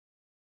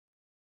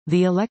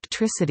The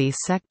electricity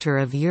sector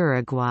of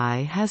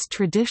Uruguay has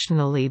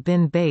traditionally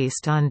been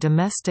based on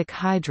domestic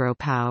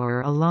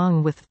hydropower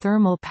along with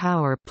thermal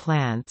power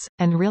plants,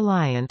 and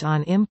reliant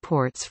on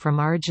imports from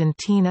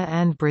Argentina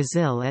and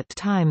Brazil at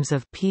times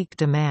of peak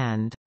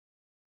demand.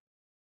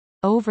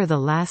 Over the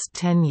last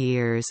 10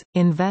 years,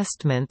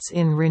 investments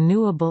in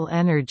renewable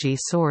energy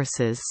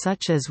sources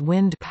such as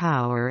wind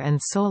power and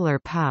solar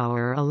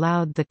power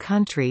allowed the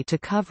country to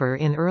cover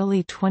in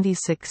early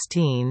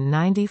 2016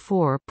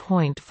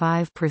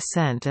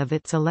 94.5% of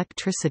its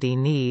electricity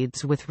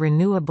needs with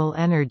renewable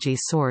energy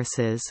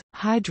sources.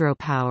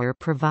 Hydropower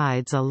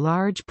provides a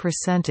large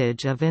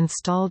percentage of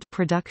installed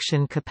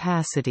production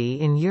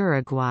capacity in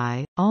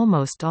Uruguay,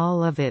 almost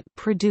all of it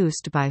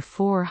produced by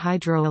 4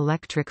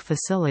 hydroelectric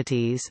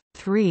facilities,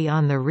 3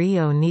 on the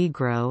Rio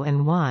Negro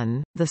and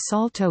 1, the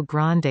Salto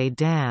Grande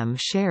Dam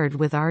shared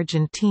with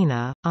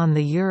Argentina, on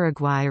the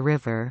Uruguay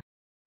River.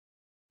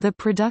 The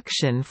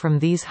production from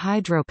these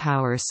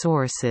hydropower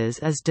sources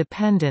is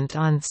dependent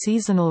on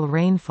seasonal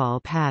rainfall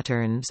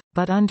patterns,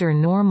 but under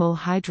normal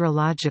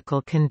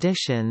hydrological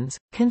conditions,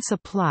 can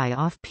supply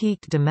off-peak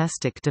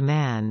domestic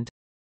demand.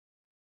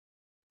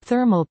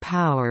 Thermal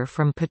power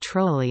from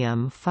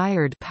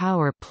petroleum-fired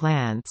power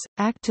plants,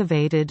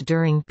 activated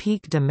during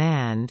peak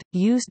demand,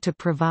 used to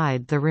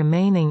provide the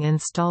remaining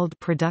installed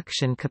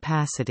production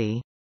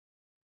capacity.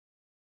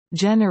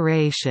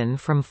 Generation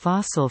from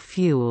fossil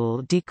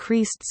fuel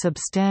decreased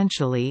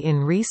substantially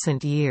in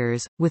recent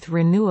years, with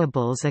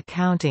renewables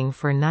accounting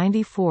for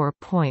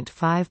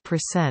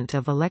 94.5%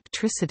 of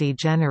electricity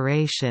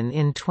generation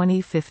in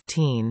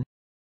 2015.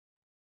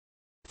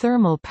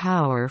 Thermal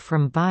power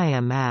from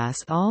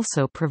biomass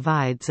also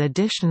provides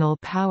additional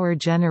power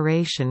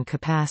generation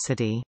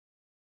capacity.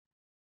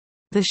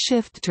 The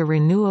shift to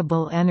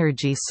renewable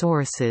energy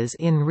sources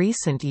in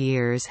recent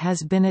years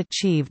has been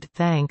achieved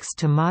thanks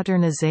to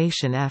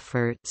modernization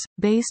efforts,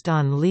 based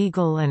on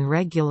legal and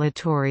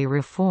regulatory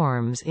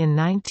reforms in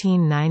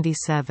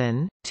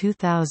 1997,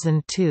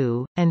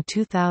 2002, and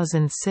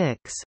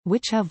 2006,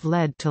 which have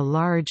led to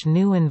large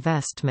new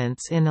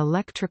investments in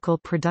electrical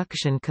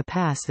production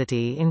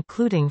capacity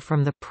including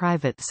from the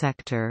private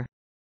sector.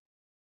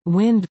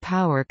 Wind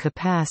power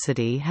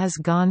capacity has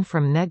gone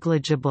from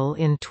negligible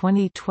in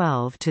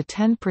 2012 to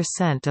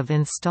 10% of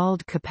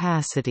installed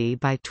capacity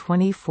by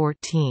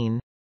 2014.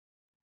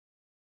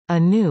 A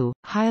new,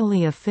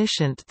 highly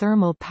efficient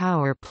thermal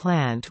power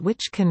plant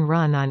which can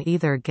run on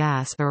either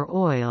gas or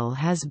oil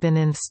has been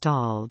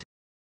installed.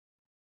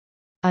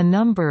 A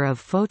number of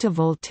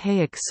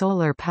photovoltaic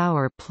solar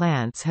power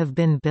plants have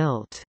been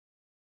built.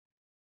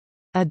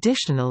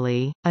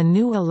 Additionally, a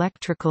new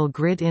electrical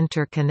grid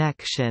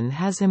interconnection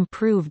has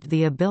improved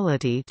the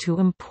ability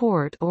to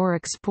import or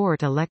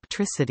export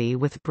electricity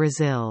with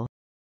Brazil.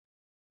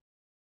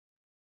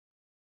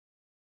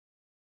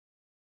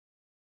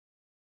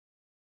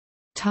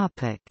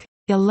 Topic: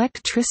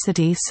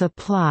 Electricity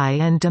supply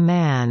and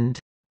demand.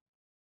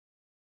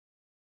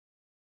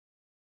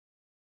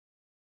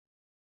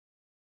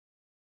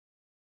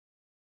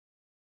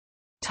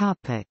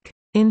 Topic: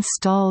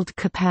 Installed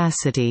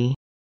capacity.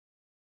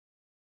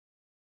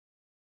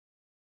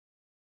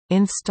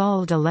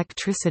 Installed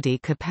electricity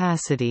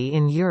capacity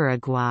in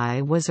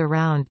Uruguay was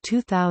around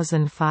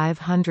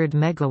 2,500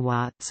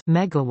 megawatts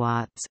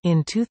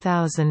in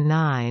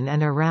 2009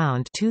 and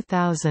around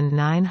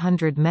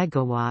 2,900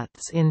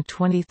 megawatts in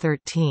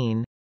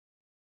 2013.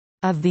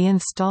 Of the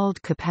installed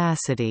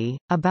capacity,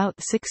 about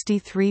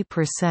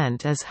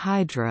 63% is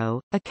hydro,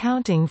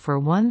 accounting for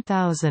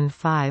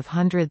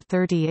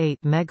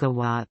 1,538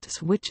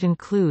 megawatts, which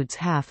includes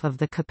half of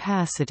the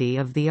capacity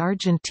of the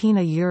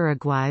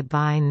Argentina-Uruguay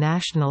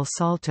bi-national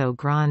Salto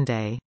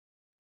Grande.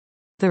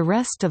 The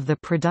rest of the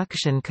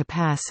production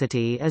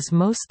capacity is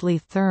mostly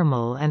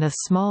thermal and a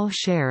small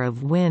share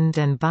of wind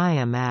and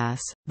biomass.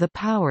 The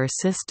power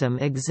system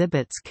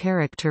exhibits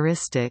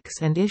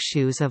characteristics and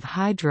issues of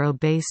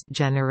hydro-based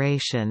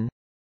generation.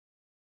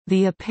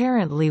 The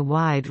apparently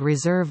wide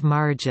reserve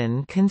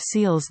margin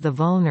conceals the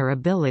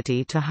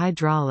vulnerability to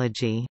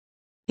hydrology.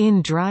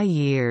 In dry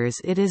years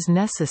it is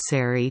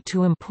necessary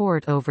to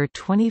import over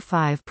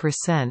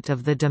 25%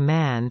 of the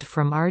demand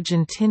from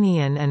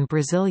Argentinian and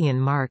Brazilian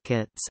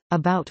markets.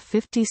 About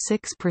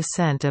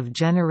 56% of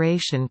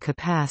generation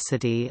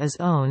capacity is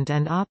owned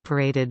and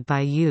operated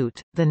by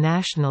UTE, the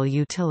national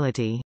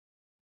utility.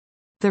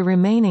 The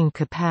remaining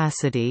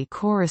capacity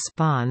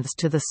corresponds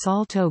to the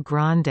Salto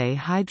Grande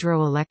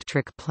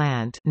hydroelectric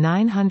plant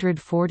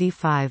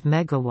 945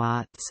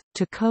 megawatts,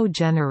 to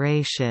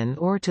co-generation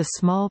or to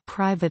small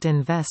private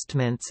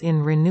investments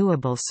in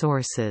renewable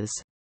sources.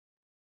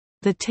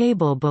 The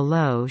table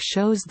below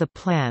shows the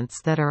plants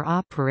that are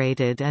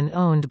operated and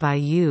owned by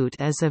UTE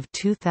as of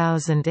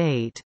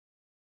 2008.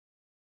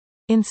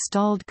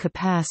 Installed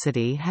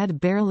capacity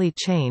had barely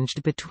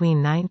changed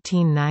between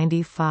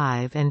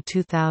 1995 and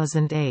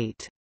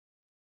 2008.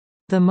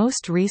 The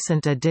most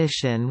recent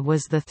addition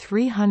was the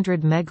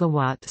 300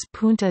 MW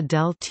Punta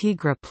del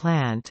Tigre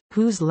plant,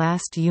 whose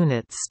last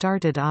units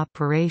started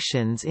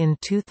operations in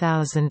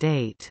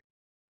 2008.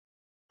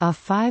 A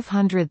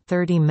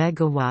 530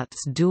 MW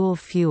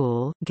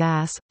dual-fuel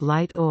gas,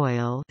 light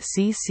oil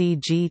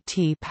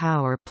 (CCGT)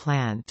 power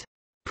plant,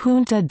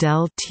 Punta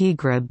del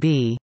Tigre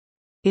B,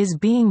 is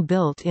being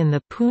built in the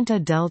Punta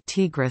del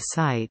Tigre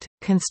site.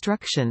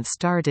 Construction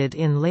started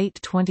in late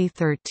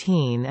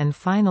 2013 and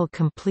final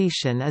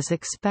completion is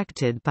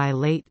expected by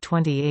late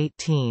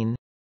 2018.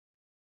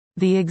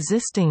 The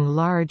existing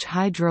large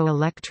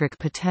hydroelectric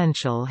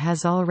potential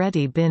has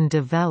already been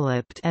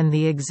developed and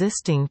the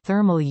existing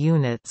thermal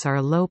units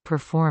are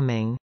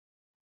low-performing.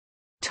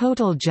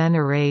 Total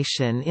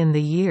generation in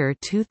the year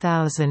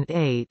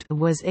 2008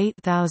 was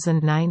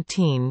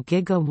 8,019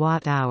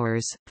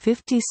 gigawatt-hours,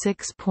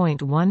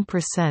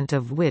 56.1%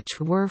 of which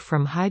were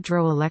from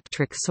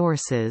hydroelectric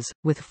sources,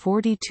 with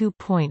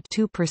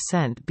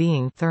 42.2%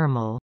 being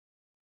thermal.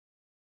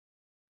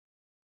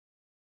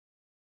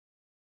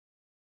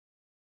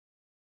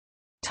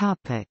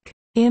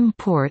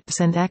 Imports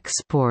and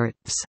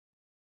exports.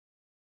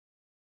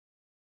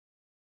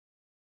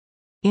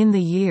 In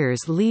the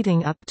years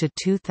leading up to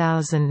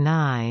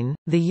 2009,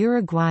 the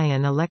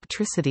Uruguayan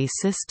electricity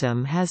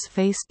system has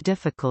faced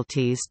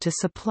difficulties to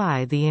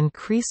supply the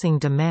increasing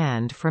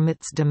demand from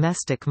its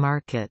domestic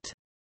market.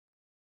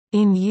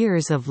 In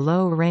years of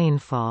low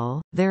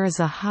rainfall, there is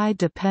a high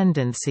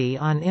dependency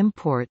on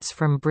imports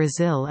from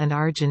Brazil and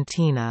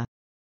Argentina.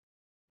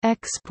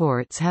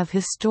 Exports have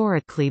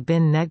historically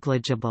been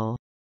negligible.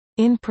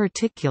 In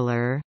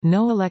particular,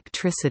 no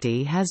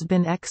electricity has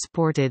been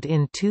exported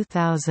in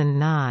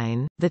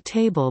 2009. The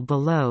table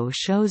below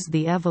shows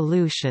the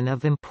evolution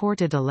of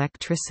imported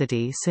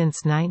electricity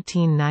since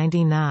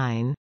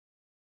 1999.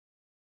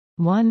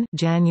 1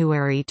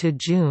 January to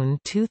June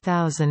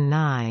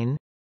 2009.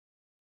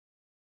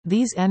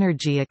 These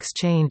energy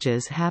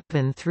exchanges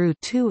happen through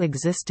two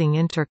existing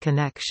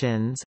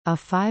interconnections, a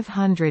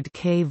 500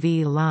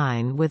 kV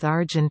line with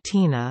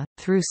Argentina,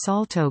 through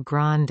Salto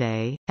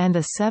Grande, and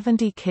a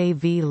 70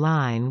 kV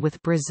line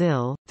with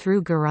Brazil,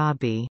 through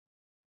Garabi.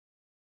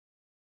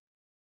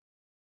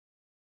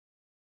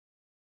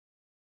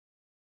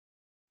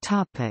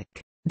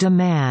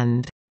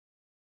 Demand.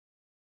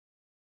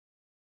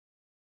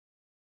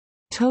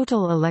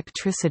 Total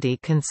electricity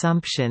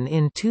consumption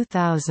in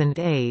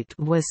 2008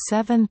 was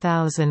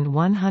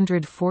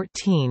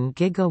 7,114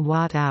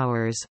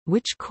 gigawatt-hours,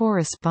 which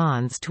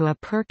corresponds to a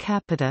per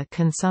capita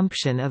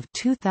consumption of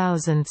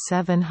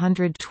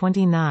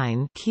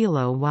 2,729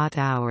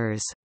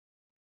 kilowatt-hours.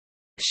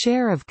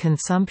 Share of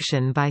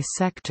consumption by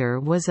sector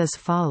was as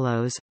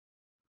follows: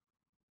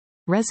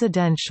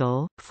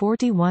 residential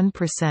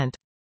 41%,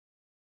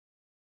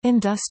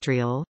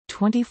 industrial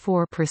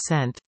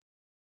 24%,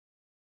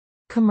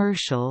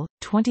 commercial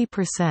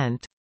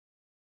 20%,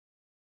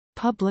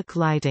 public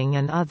lighting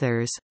and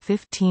others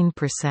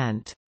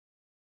 15%.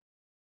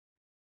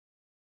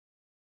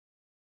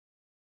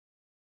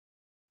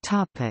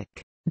 Topic: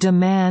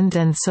 Demand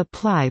and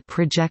supply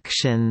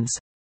projections.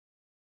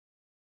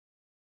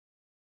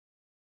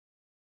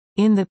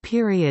 In the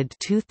period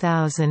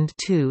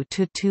 2002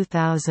 to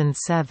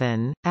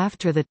 2007,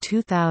 after the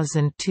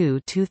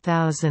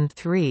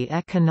 2002–2003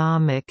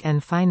 economic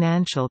and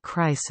financial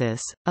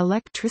crisis,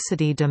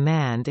 electricity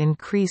demand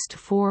increased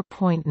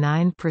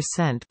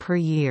 4.9% per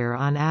year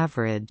on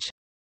average.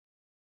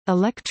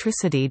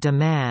 Electricity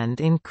demand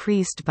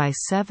increased by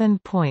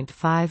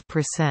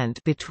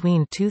 7.5%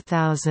 between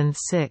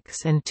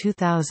 2006 and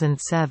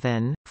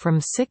 2007,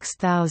 from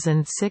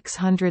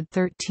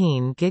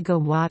 6,613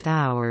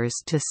 gigawatt-hours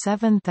to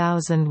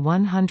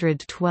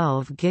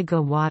 7,112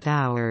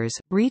 gigawatt-hours,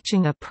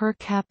 reaching a per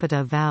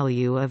capita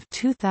value of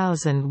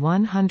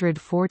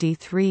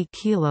 2,143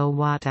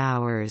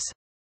 kilowatt-hours.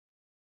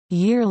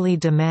 Yearly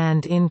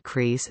demand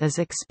increase is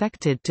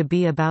expected to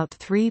be about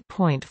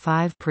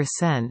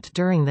 3.5%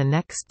 during the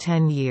next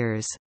 10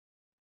 years.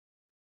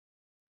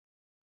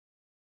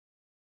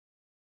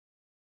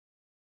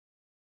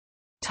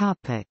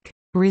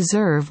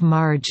 Reserve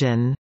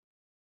margin.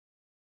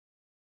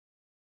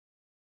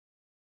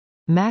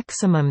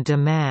 Maximum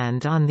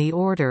demand on the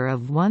order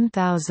of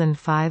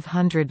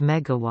 1,500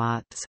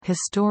 megawatts.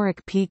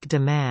 Historic peak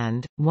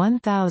demand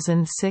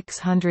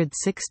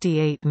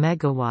 1,668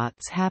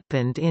 megawatts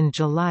happened in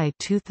July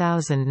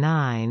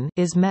 2009.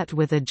 Is met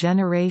with a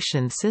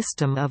generation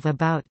system of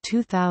about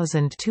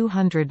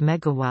 2,200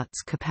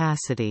 megawatts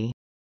capacity.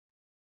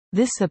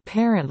 This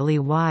apparently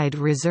wide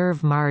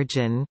reserve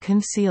margin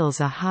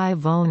conceals a high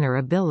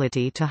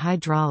vulnerability to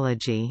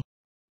hydrology.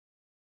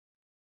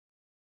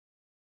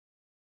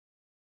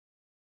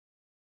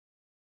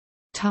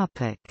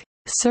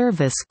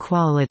 Service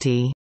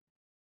quality.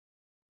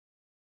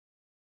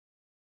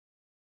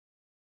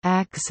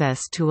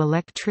 Access to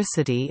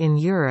electricity in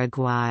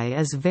Uruguay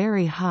is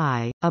very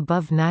high,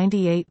 above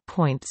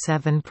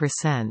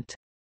 98.7%.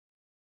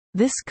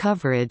 This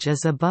coverage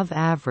is above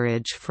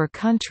average for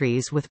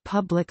countries with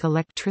public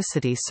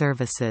electricity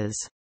services.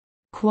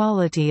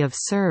 Quality of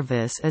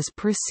service is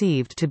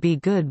perceived to be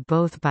good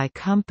both by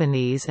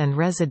companies and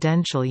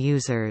residential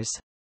users.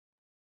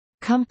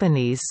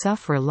 Companies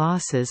suffer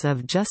losses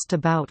of just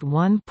about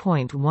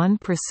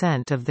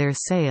 1.1% of their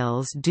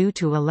sales due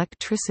to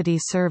electricity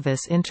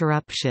service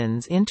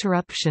interruptions.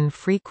 Interruption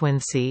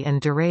frequency and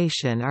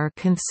duration are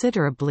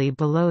considerably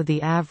below the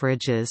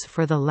averages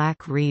for the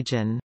LAC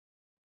region.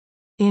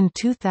 In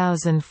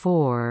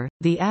 2004,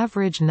 the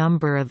average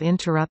number of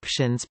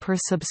interruptions per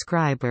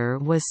subscriber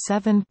was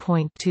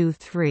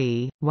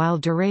 7.23, while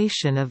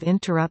duration of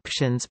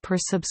interruptions per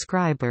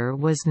subscriber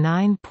was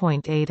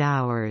 9.8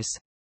 hours.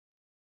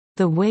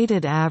 The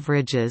weighted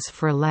averages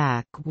for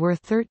LAC were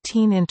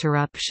 13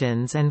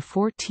 interruptions and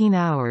 14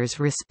 hours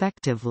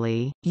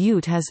respectively.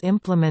 UTE has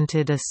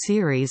implemented a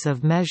series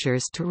of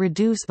measures to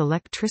reduce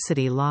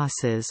electricity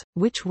losses,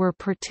 which were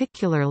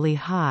particularly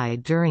high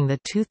during the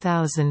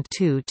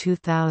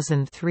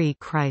 2002–2003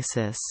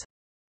 crisis.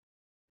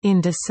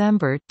 In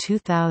December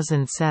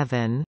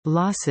 2007,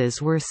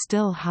 losses were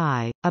still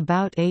high,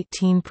 about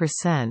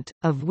 18%,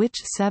 of which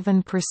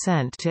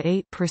 7%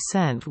 to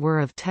 8% were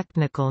of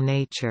technical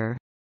nature.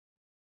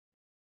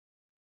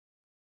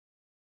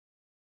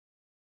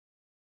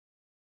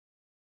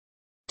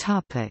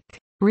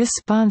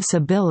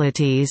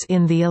 Responsibilities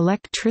in the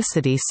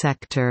electricity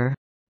sector.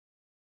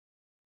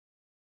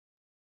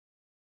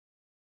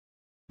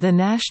 The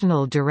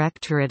National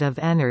Directorate of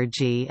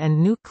Energy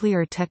and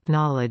Nuclear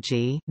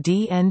Technology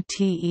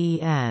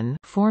 (DNTEN)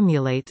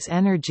 formulates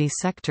energy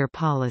sector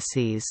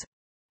policies.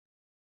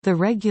 The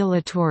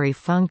regulatory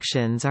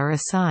functions are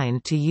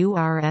assigned to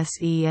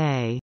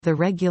URSEA, the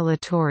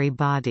regulatory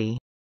body.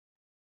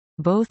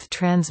 Both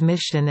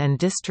transmission and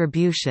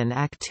distribution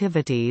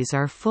activities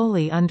are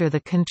fully under the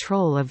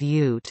control of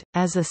UTE,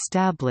 as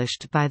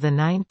established by the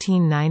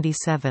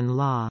 1997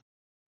 law.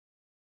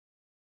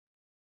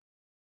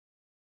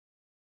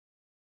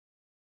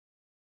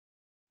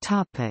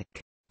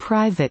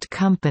 Private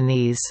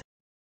companies.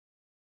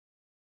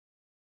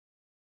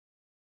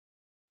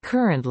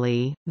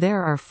 Currently,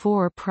 there are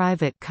 4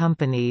 private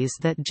companies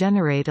that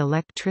generate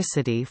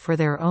electricity for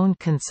their own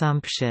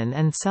consumption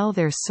and sell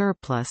their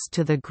surplus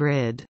to the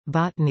grid: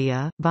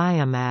 Botnia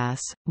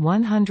biomass,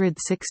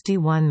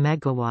 161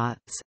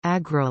 megawatts;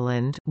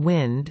 Agroland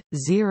wind,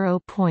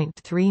 0.3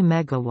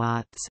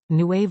 megawatts;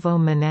 Nuevo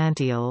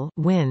Manantial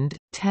wind,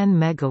 10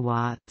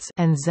 megawatts;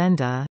 and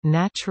Zenda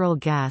natural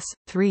gas,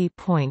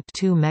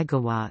 3.2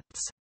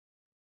 megawatts.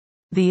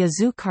 The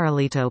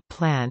Azucarlito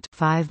plant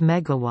 5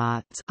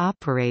 megawatts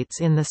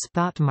operates in the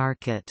spot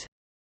market.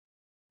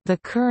 The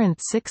current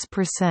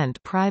 6%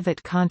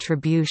 private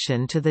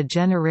contribution to the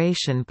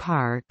generation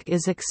park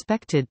is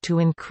expected to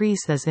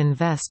increase as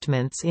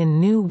investments in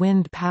new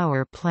wind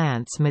power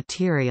plants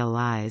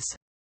materialize.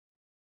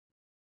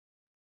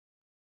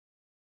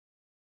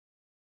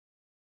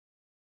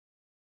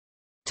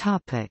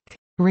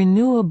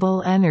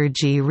 Renewable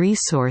energy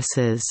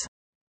resources.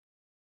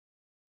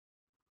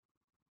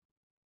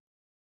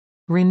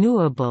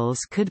 Renewables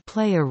could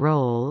play a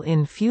role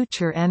in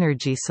future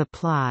energy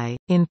supply,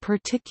 in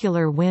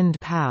particular wind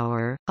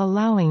power,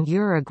 allowing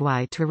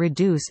Uruguay to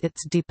reduce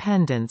its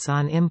dependence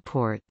on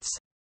imports.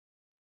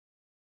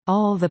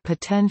 All the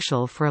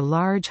potential for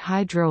large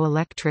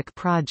hydroelectric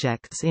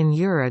projects in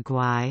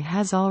Uruguay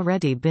has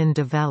already been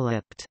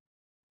developed.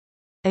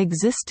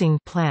 Existing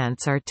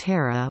plants are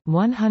Terra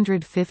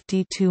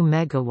 152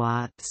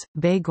 megawatts,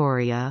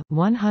 Baigorria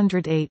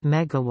 108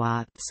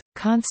 megawatts,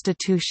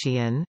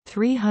 Constitución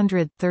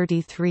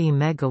 333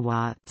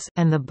 megawatts,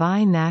 and the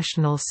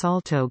bi-national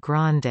Salto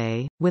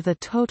Grande, with a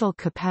total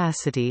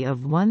capacity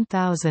of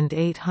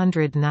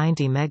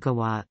 1,890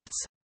 megawatts.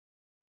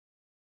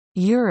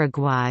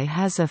 Uruguay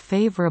has a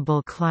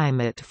favorable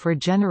climate for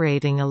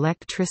generating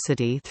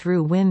electricity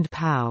through wind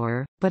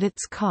power, but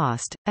its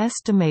cost,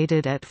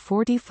 estimated at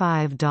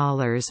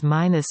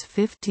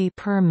 $45–50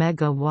 per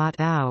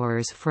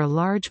megawatt-hours for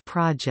large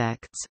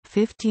projects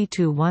 50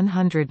 to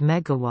 100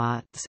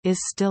 megawatts, is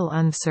still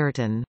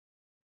uncertain.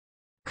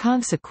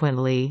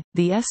 Consequently,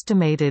 the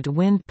estimated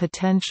wind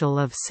potential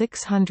of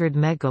 600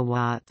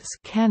 megawatts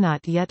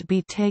cannot yet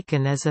be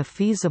taken as a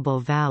feasible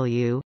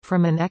value,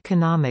 from an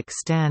economic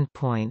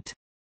standpoint.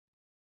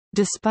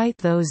 Despite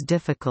those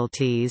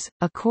difficulties,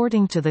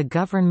 according to the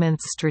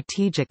government's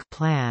strategic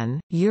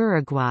plan,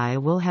 Uruguay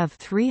will have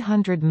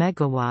 300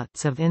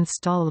 megawatts of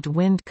installed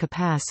wind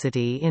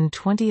capacity in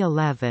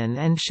 2011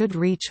 and should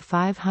reach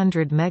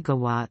 500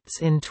 megawatts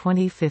in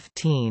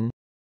 2015.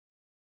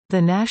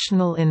 The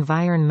National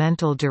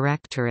Environmental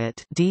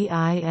Directorate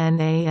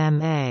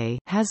 (DINAMA)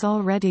 has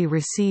already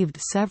received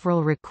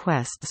several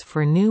requests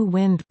for new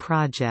wind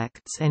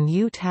projects, and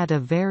UTE had a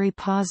very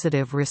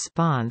positive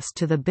response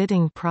to the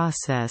bidding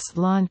process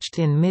launched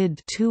in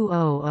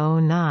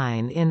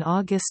mid-2009. In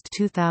August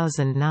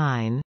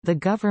 2009, the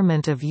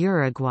government of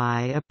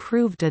Uruguay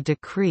approved a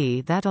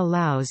decree that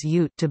allows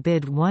UTE to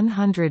bid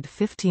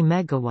 150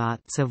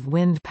 megawatts of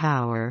wind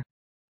power.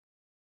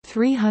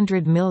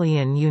 $300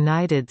 million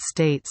United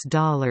States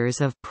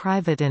dollars of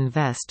private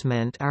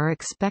investment are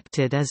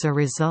expected as a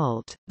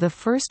result. The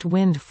first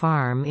wind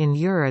farm in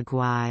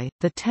Uruguay,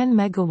 the 10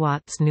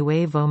 MW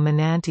Nuevo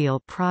Manantial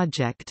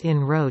project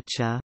in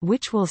Rocha,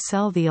 which will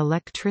sell the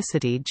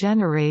electricity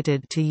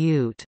generated to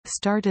UTE,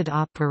 started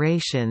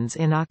operations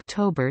in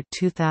October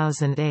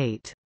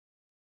 2008.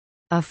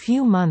 A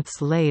few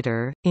months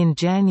later, in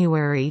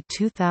January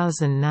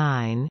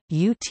 2009,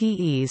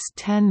 UTE's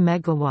 10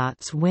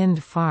 MW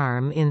wind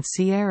farm in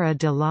Sierra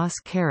de los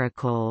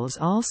Caracoles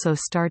also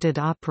started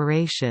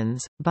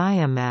operations.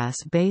 Biomass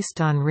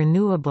based on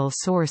renewable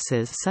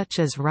sources such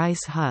as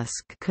rice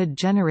husk could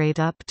generate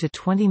up to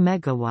 20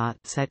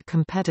 MW at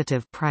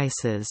competitive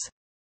prices.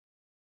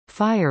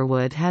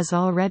 Firewood has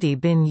already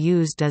been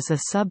used as a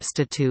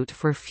substitute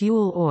for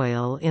fuel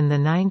oil in the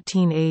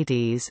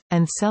 1980s,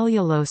 and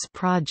cellulose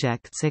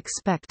projects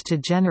expect to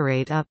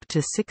generate up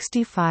to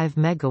 65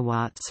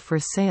 MW for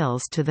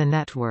sales to the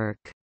network.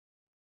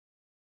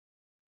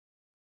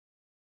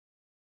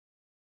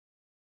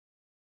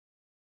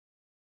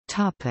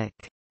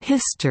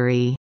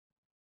 History.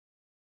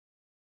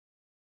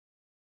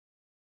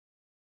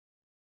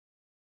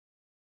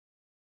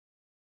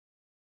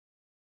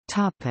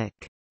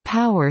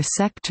 Power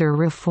sector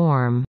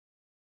reform.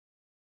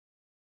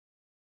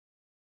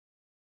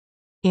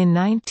 In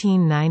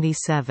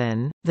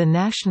 1997, the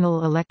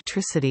National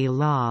Electricity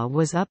Law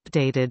was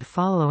updated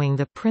following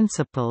the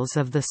principles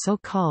of the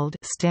so-called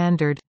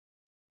Standard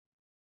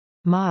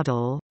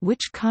Model,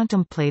 which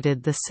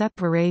contemplated the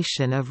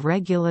separation of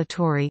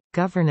regulatory,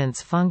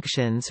 governance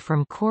functions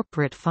from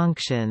corporate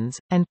functions,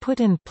 and put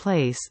in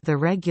place the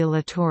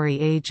regulatory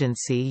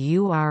agency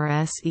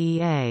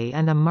URSEA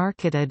and a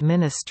market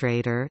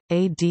administrator,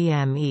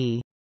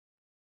 ADME.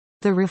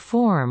 The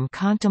reform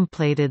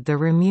contemplated the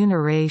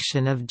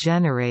remuneration of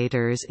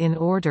generators in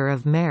order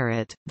of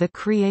merit, the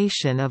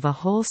creation of a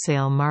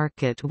wholesale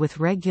market with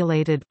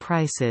regulated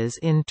prices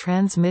in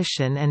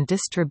transmission and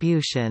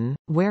distribution.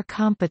 Where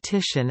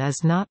competition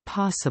is not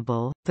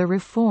possible, the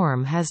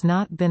reform has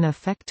not been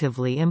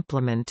effectively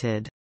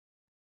implemented.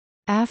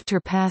 After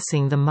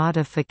passing the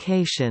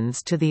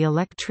modifications to the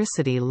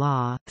electricity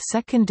law,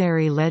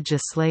 secondary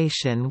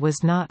legislation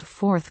was not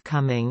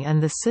forthcoming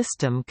and the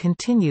system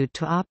continued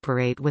to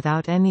operate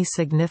without any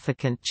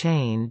significant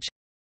change.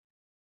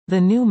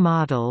 The new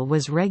model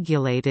was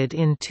regulated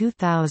in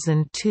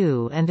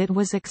 2002 and it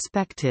was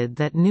expected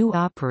that new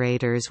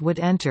operators would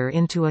enter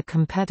into a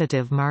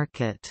competitive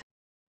market.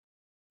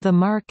 The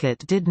market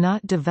did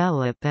not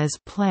develop as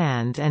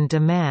planned and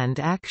demand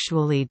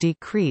actually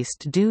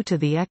decreased due to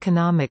the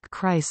economic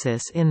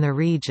crisis in the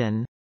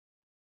region.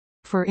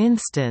 For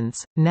instance,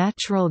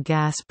 natural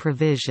gas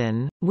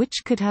provision,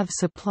 which could have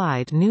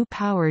supplied new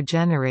power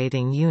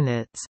generating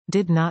units,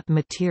 did not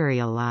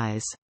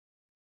materialize.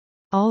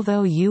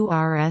 Although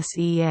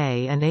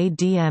URSEA and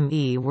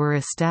ADME were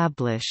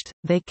established,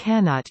 they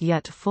cannot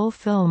yet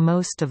fulfill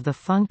most of the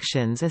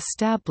functions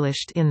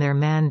established in their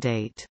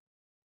mandate.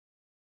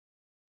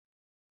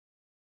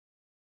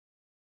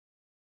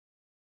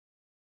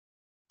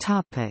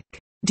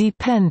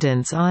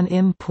 Dependence on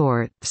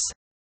imports.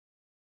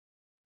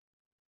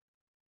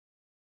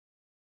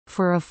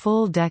 For a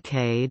full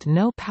decade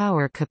no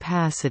power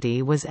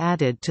capacity was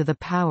added to the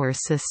power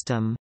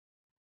system.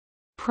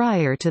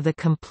 Prior to the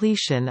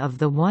completion of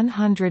the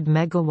 100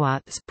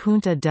 MW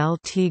Punta del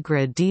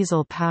Tigre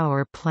diesel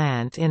power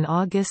plant in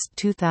August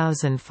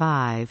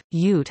 2005,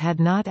 UTE had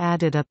not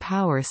added a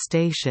power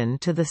station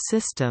to the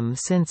system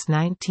since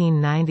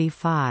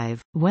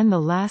 1995, when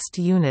the last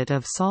unit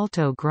of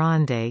Salto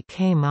Grande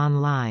came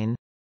online.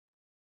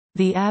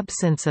 The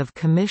absence of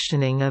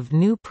commissioning of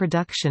new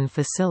production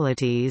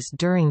facilities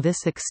during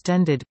this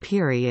extended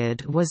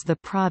period was the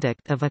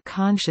product of a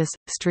conscious,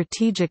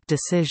 strategic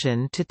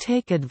decision to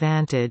take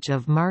advantage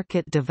of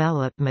market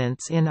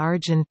developments in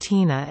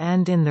Argentina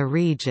and in the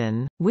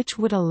region, which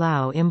would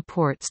allow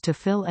imports to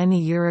fill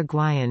any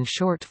Uruguayan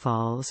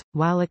shortfalls,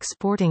 while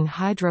exporting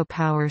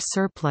hydropower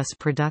surplus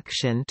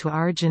production to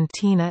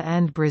Argentina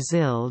and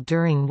Brazil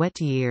during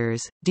wet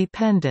years.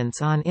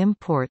 Dependence on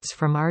imports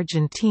from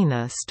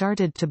Argentina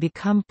started to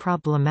become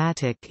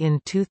problematic in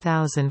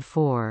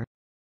 2004.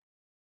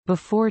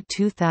 Before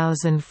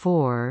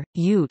 2004,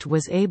 UTE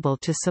was able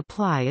to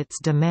supply its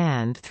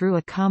demand through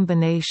a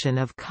combination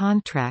of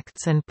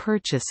contracts and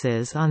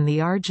purchases on the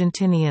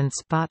Argentinian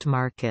spot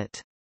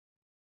market.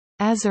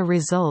 As a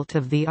result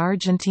of the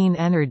Argentine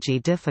energy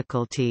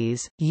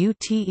difficulties,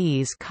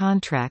 UTE's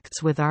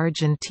contracts with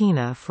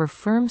Argentina for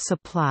firm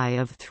supply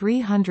of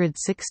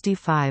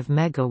 365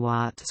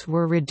 MW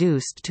were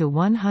reduced to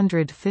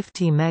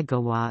 150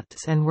 MW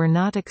and were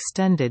not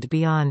extended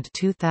beyond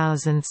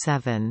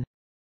 2007.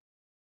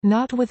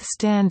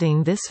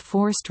 Notwithstanding this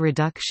forced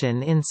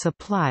reduction in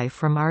supply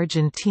from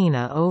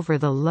Argentina over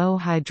the low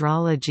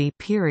hydrology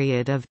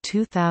period of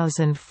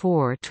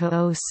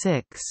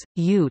 2004–06,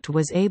 UTE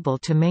was able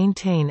to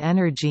maintain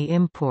energy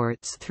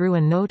imports through a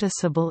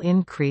noticeable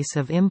increase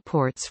of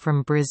imports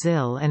from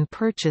Brazil and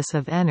purchase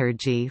of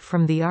energy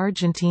from the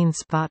Argentine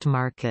spot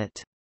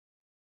market.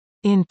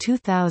 In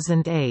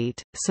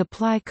 2008,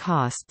 supply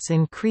costs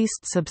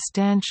increased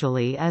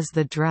substantially as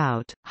the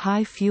drought,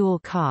 high fuel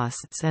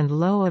costs and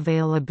low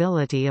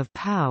availability of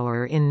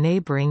power in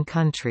neighboring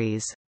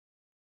countries.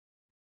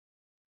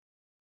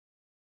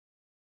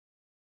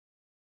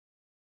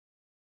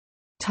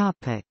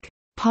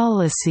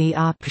 Policy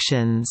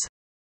options.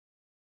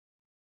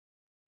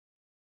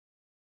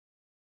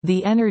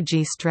 The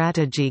Energy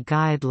Strategy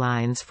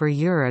Guidelines for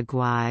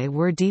Uruguay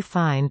were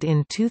defined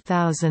in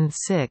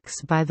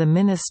 2006 by the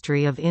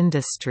Ministry of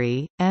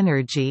Industry,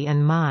 Energy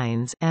and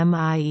Mines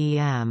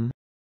 (MIEM).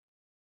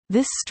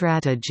 This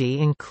strategy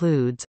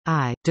includes,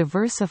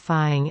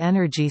 diversifying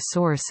energy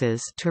sources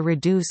to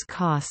reduce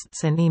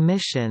costs and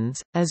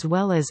emissions, as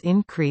well as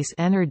increase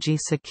energy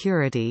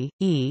security,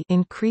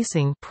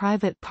 increasing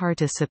private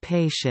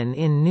participation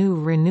in new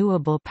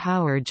renewable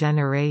power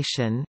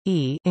generation,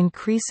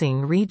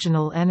 increasing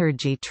regional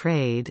energy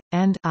trade,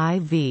 and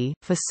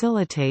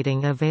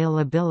facilitating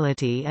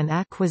availability and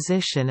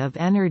acquisition of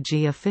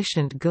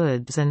energy-efficient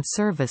goods and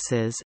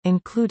services,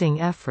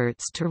 including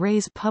efforts to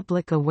raise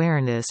public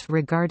awareness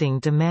regarding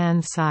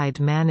demand-side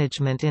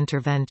management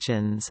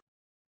interventions.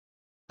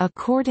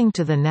 According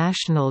to the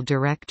National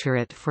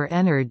Directorate for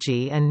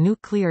Energy and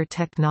Nuclear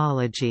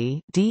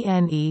Technology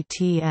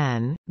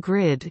 (DNETN),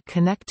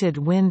 grid-connected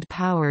wind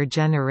power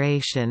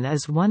generation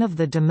is one of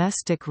the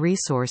domestic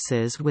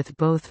resources with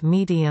both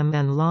medium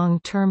and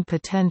long-term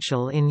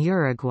potential in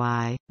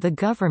Uruguay. The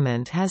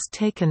government has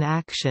taken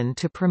action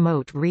to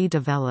promote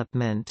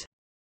redevelopment.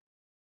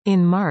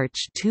 In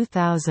March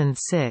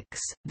 2006,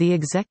 the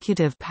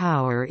Executive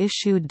Power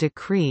issued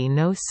Decree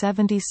No.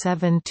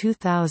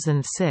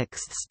 77/2006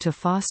 to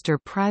foster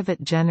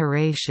private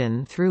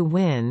generation through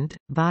wind,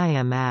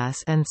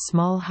 biomass and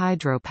small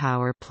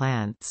hydropower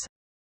plants.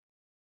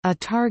 A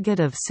target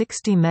of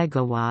 60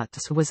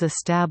 megawatts was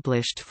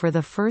established for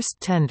the first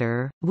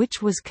tender,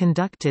 which was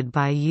conducted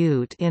by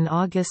UTE in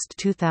August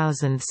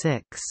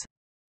 2006.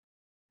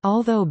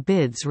 Although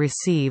bids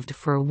received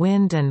for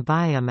wind and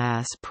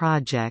biomass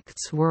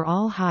projects were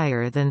all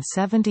higher than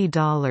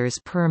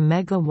 $70 per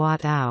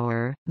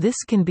megawatt-hour, this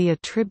can be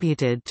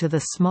attributed to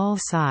the small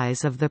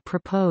size of the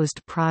proposed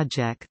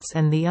projects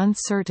and the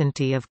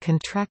uncertainty of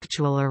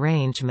contractual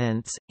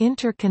arrangements.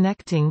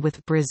 Interconnecting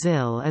with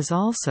Brazil is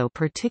also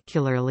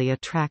particularly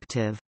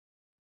attractive.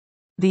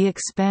 The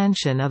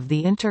expansion of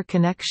the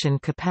interconnection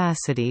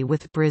capacity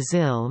with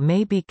Brazil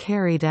may be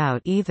carried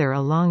out either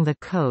along the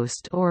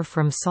coast or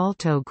from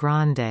Salto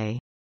Grande.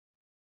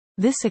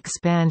 This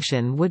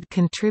expansion would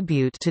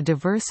contribute to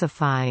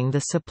diversifying the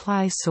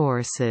supply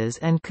sources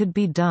and could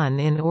be done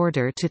in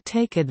order to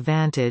take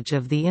advantage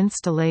of the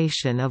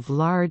installation of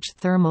large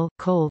thermal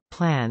coal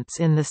plants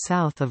in the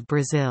south of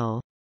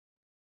Brazil.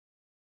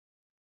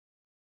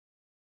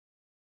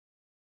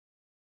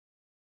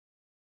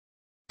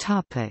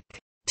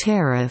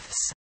 Tariffs.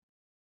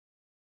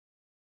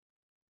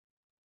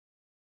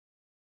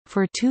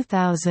 For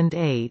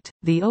 2008,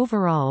 the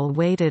overall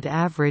weighted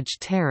average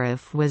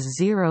tariff was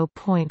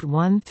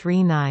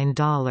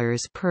 $0.139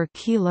 per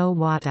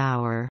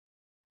kilowatt-hour.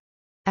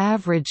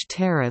 Average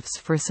tariffs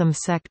for some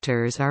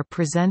sectors are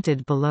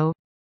presented below.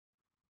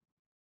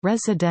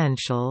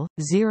 Residential,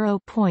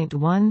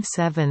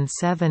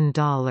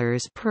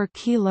 $0.177 per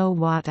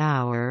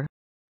kilowatt-hour.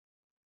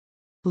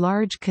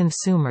 Large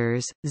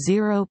consumers,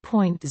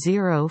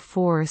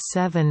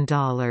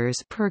 $0.047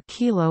 per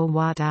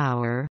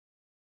kilowatt-hour.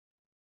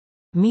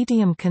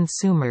 Medium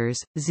consumers,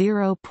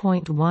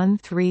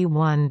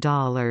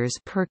 $0.131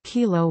 per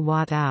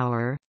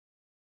kilowatt-hour.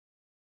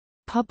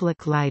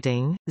 Public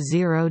lighting,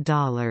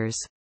 $0.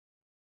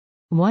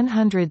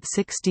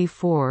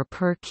 164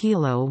 per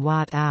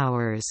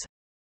kilowatt-hours.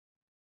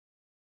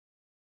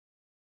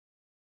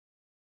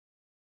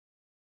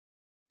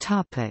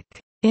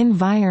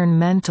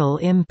 Environmental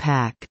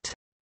impact.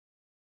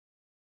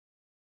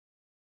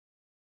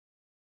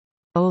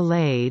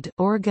 OLADE,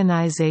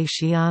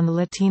 Organización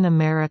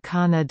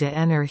Latinoamericana de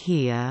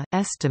Energía,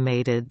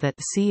 estimated that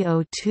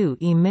CO2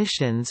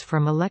 emissions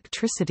from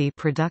electricity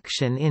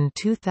production in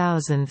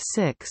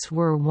 2006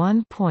 were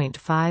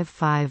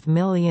 1.55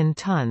 million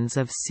tons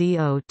of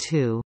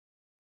CO2.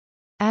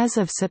 As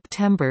of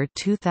September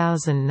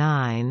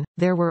 2009,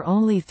 there were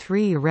only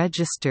 3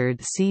 registered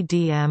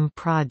CDM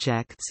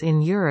projects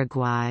in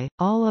Uruguay,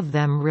 all of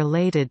them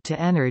related to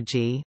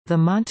energy: the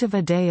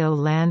Montevideo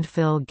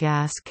Landfill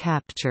Gas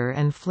Capture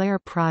and Flare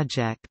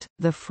Project,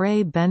 the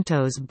Fray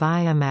Bentos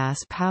Biomass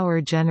Power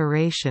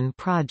Generation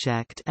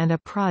Project, and a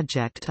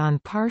project on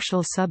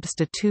partial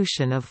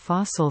substitution of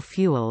fossil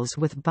fuels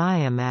with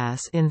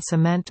biomass in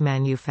cement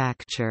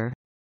manufacture.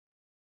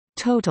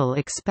 Total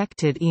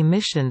expected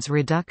emissions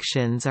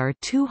reductions are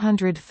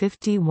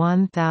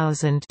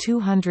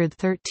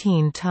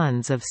 251,213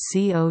 tons of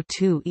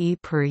CO2e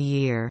per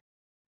year.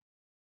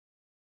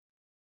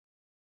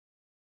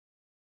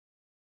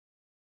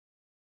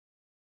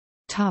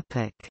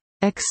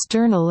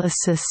 External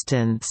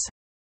assistance.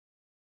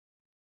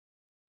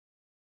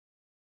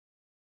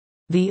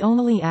 The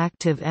only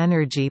active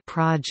energy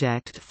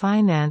project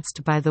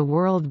financed by the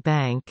World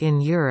Bank in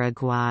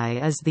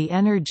Uruguay is the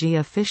Energy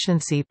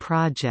Efficiency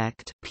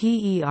Project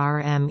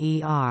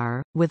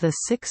 (PERMER), with a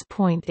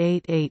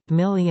 $6.88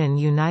 million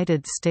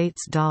United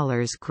States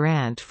dollars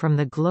grant from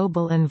the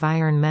Global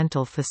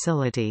Environmental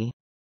Facility.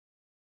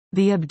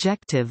 The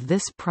objective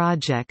this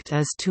project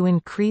is to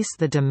increase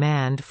the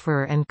demand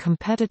for and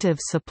competitive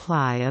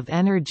supply of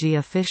energy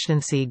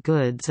efficiency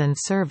goods and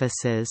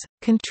services,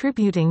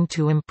 contributing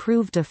to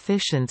improved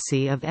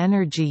efficiency of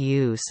energy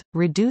use,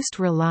 reduced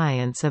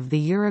reliance of the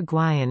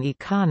Uruguayan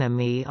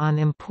economy on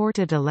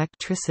imported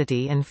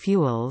electricity and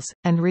fuels,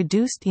 and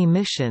reduced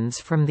emissions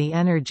from the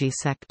energy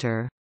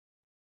sector.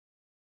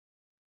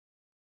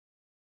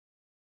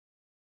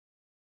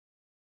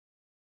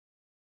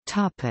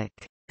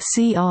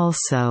 See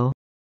also: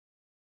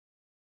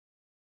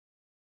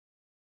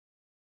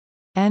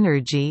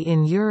 Energy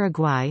in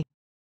Uruguay,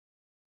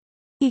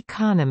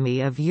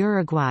 Economy of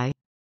Uruguay,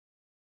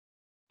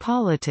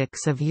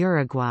 Politics of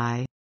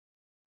Uruguay,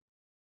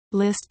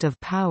 List of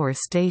power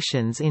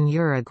stations in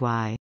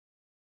Uruguay.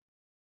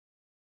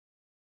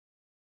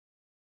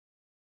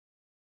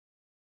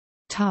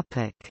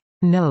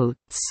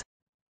 Notes.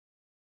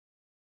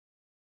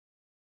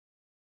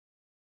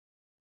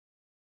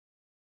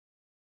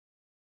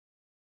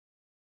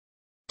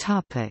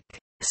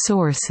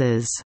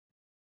 Sources: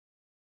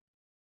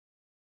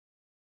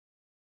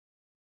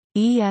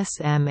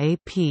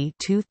 ESMAP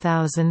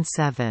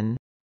 2007.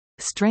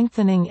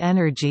 Strengthening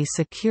Energy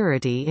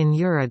Security in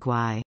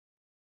Uruguay.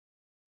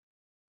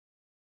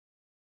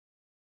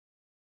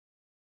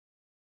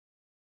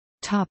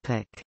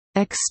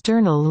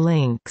 External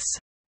links: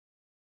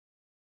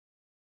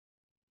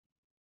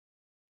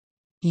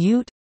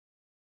 UTE,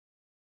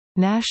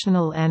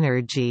 National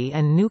Energy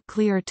and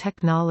Nuclear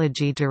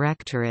Technology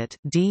Directorate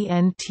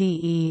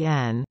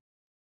 (DNTEN),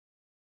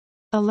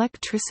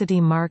 Electricity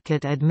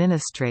Market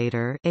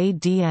Administrator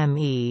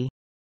 (ADME),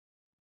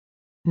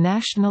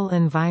 National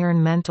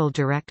Environmental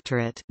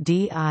Directorate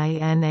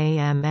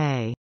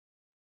 (DINAMA).